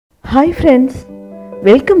Hi friends,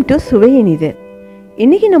 welcome to சுவை இனிது.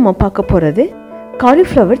 இன்றைக்கி நம்ம பார்க்க போகிறது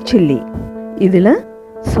காலிஃப்ளவர் சில்லி. இதில்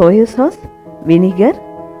soya sauce, vinegar,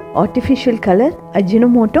 artificial colour,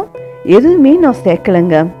 Ajinomoto எதுவுமே நான்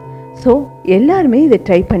சேர்க்கலைங்க. ஸோ எல்லாருமே இதை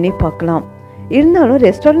ட்ரை பண்ணி பார்க்கலாம். இருந்தாலும்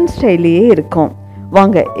ரெஸ்டாரண்ட் ஸ்டைல்லையே இருக்கும்.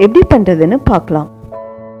 வாங்க எப்படி பண்ணுறதுன்னு பார்க்கலாம்.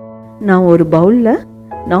 நான் ஒரு பவுலில்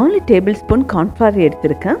 4 டேபிள் ஸ்பூன் கார்ன்ஃப்ளவர்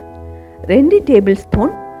எடுத்திருக்கேன். 2 டேபிள்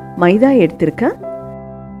ஸ்பூன் மைதா எடுத்திருக்கேன்.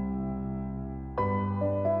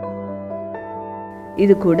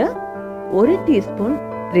 இது கூட 1 teaspoon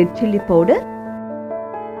red chilli powder,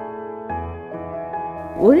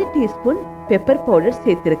 1 teaspoon pepper powder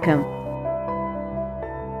சேர்த்திருக்கேன்.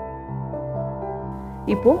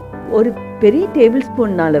 இப்போ ஒரு பெரிய டேபிள்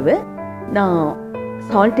ஸ்பூன் அளவு நான்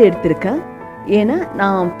சால்ட் எடுத்திருக்கேன். ஏன்னா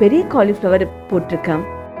நான் பெரிய காலிஃப்ளவர் போட்டிருக்கேன்.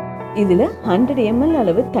 இதில் 100 ml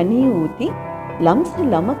அளவு தண்ணியை ஊற்றி லம்ஸ்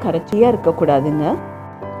இல்லாமல் கரைச்சியாக இருக்கக்கூடாதுங்க.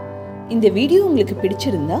 இந்த வீடியோ உங்களுக்கு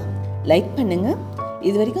பிடிச்சிருந்தா லைக் பண்ணுங்கள்.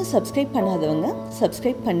 இது வரைக்கும் சப்ஸ்கிரைப் பண்ணாதவங்க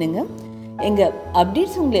சப்ஸ்கிரைப் பண்ணுங்கள். எங்கள்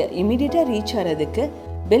அப்டேட்ஸ் உங்களை இமீடியட்டாக ரீச் ஆகிறதுக்கு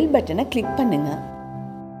பெல் பட்டனை கிளிக் பண்ணுங்கள்.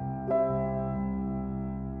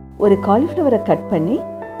 ஒரு காலிஃப்ளவரை கட் பண்ணி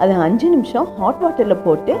அதை 5 நிமிஷம் ஹாட் வாட்டரில்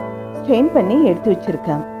போட்டு ஸ்ட்ரெயின் பண்ணி எடுத்து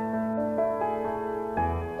வச்சுருக்கேன்.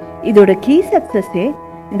 இதோட கீ சக்ஸஸே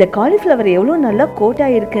இந்த காலிஃப்ளவர் எவ்வளோ நல்லா கோட்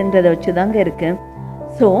ஆகிருக்குன்றதை வச்சு தாங்க இருக்கு.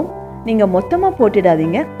 ஸோ நீங்கள் மொத்தமாக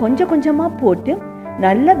போட்டுடாதீங்க, கொஞ்சம் கொஞ்சமாக போட்டு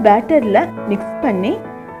நல்ல பேட்டரில் மிக்ஸ் பண்ணி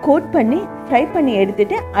கோட் பண்ணி ஃப்ரை பண்ணி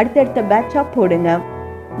எடுத்துட்டு அடுத்தடுத்த பேட்சாக போடுங்க.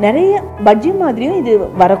 நிறைய பஜ்ஜி மாதிரியும் இது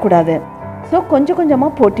வரக்கூடாது. ஸோ கொஞ்சம்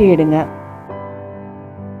கொஞ்சமாக போட்டு எடுங்க.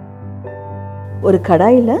 ஒரு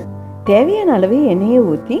கடாயில் தேவையான அளவு எண்ணெயை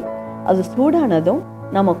ஊற்றி அது சூடானதும்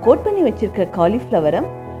நம்ம கோட் பண்ணி வச்சிருக்க காலிஃப்ளவரை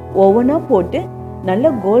ஒவ்வொன்றா போட்டு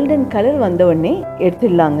நல்ல கோல்டன் கலர் வந்த உடனே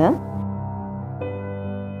எடுத்துடலாங்க.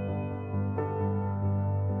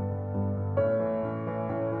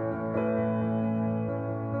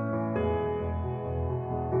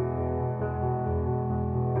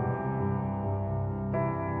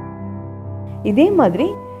 இதே மாதிரி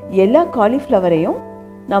எல்லா காலிஃப்ளவரையும்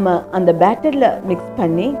நம்ம அந்த பேட்டரில் மிக்ஸ்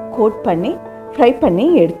பண்ணி கோட் பண்ணி ஃப்ரை பண்ணி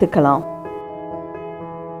எடுத்துக்கலாம்.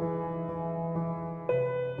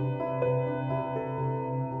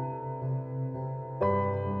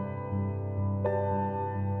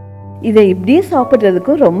 இதை இப்படியே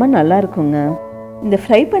சாப்பிட்றதுக்கும் ரொம்ப நல்லா இருக்குங்க. இந்த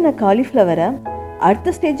ஃப்ரை பண்ண காலிஃப்ளவரை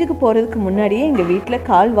அடுத்த ஸ்டேஜுக்கு போகிறதுக்கு முன்னாடியே எங்கள் வீட்டில்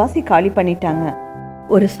கால்வாசி காலி பண்ணிட்டாங்க.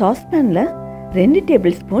 ஒரு சாஸ்பேனில் 2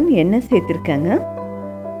 டேபிள் ஸ்பூன் எண்ணெய் சேர்த்துருக்கேங்க.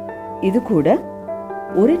 இது கூட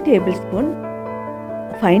 1 டேபிள் ஸ்பூன்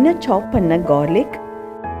ஃபைனாக சாப் பண்ண கார்லிக்,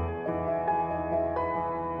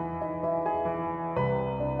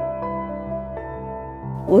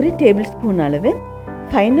 1 டேபிள் ஸ்பூன் அளவு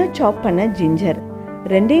ஃபைனாக சாப் பண்ண ஜிஞ்சர்,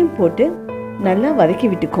 ரெண்டையும் போட்டு நல்லா வதக்கி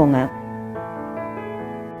விட்டுக்கோங்க.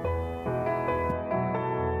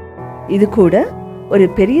 இது கூட ஒரு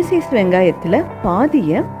பெரிய சைஸ் வெங்காயத்தில்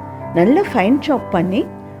பாதியை நல்லா ஃபைன் சாப் பண்ணி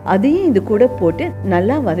அதையும் இது கூட போட்டு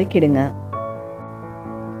நல்லா வதக்கிடுங்க.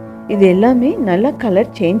 இது எல்லாமே நல்லா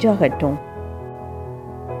கலர் சேஞ்ச் ஆகட்டும்.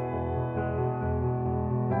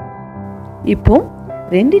 இப்போ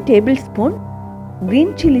 2 table spoon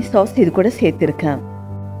green chilli sauce இது கூட சேர்த்திருக்கேன்.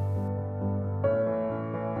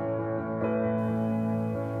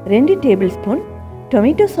 2 டேபிள் ஸ்பூன்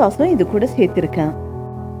டொமேட்டோ சாஸும் இது கூட சேர்த்திருக்கேன்.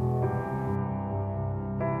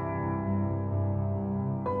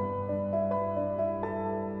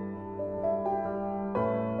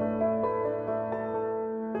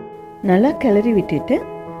 நல்லா கிளறி விட்டுட்டு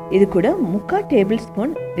இது கூட 3/4 table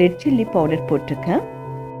spoon red chilli powder போட்டிருக்கேன்.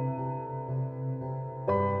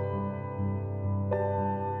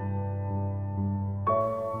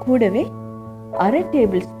 கூடவே 1/2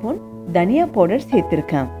 டேபிள் ஸ்பூன் தனியா பவுடர்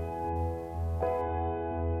சேர்த்திருக்கேன்.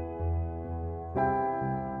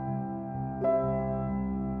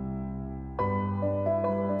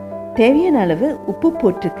 தேவையான அளவு உப்பு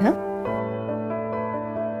போட்டிருக்கேன்.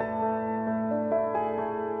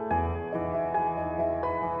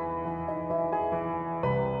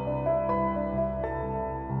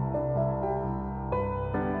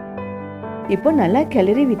 இப்போ நல்லா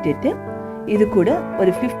கிளறி விட்டுட்டு இது கூட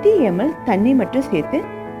ஒரு 50 ml தண்ணி மட்டும் சேர்த்து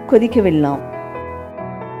கொதிக்க விடலாம்.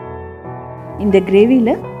 இந்த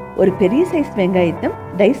கிரேவியில் ஒரு பெரிய சைஸ் வெங்காயத்தை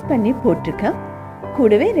டைஸ் பண்ணி போட்டிருக்கேன்.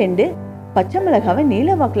 கூடவே 2 பச்சை மிளகாவை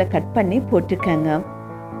நீல வாக்கில் கட் பண்ணி போட்டிருக்கேங்க.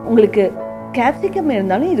 உங்களுக்கு கேப்சிகம்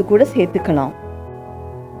இருந்தாலும் இது கூட சேர்த்துக்கலாம்.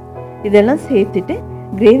 இதெல்லாம் சேர்த்துட்டு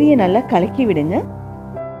கிரேவியை நல்லா கலக்கி விடுங்க.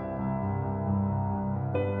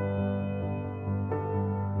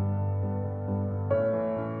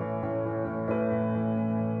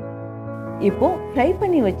 இப்போ ஃப்ரை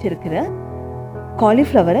பண்ணி வச்சிருக்கிற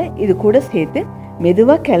காலிஃப்ளவரை இது கூட சேர்த்து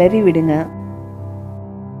மெதுவாக கிளறி விடுங்க.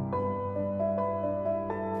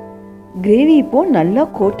 கிரேவி இப்போ நல்லா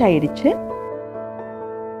கோட் ஆயிடுச்சு.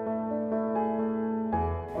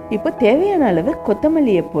 இப்போ தேவையான அளவு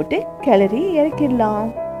கொத்தமல்லியை போட்டு கிளறி இறக்கிடலாம்.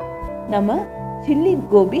 நம்ம சில்லி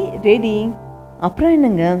கோபி ரெடி. அப்புறம்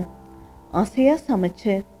என்னங்க, ஆசையாக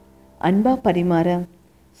சமைச்சு அன்பா பரிமாற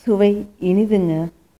சுவை இனிதுங்க.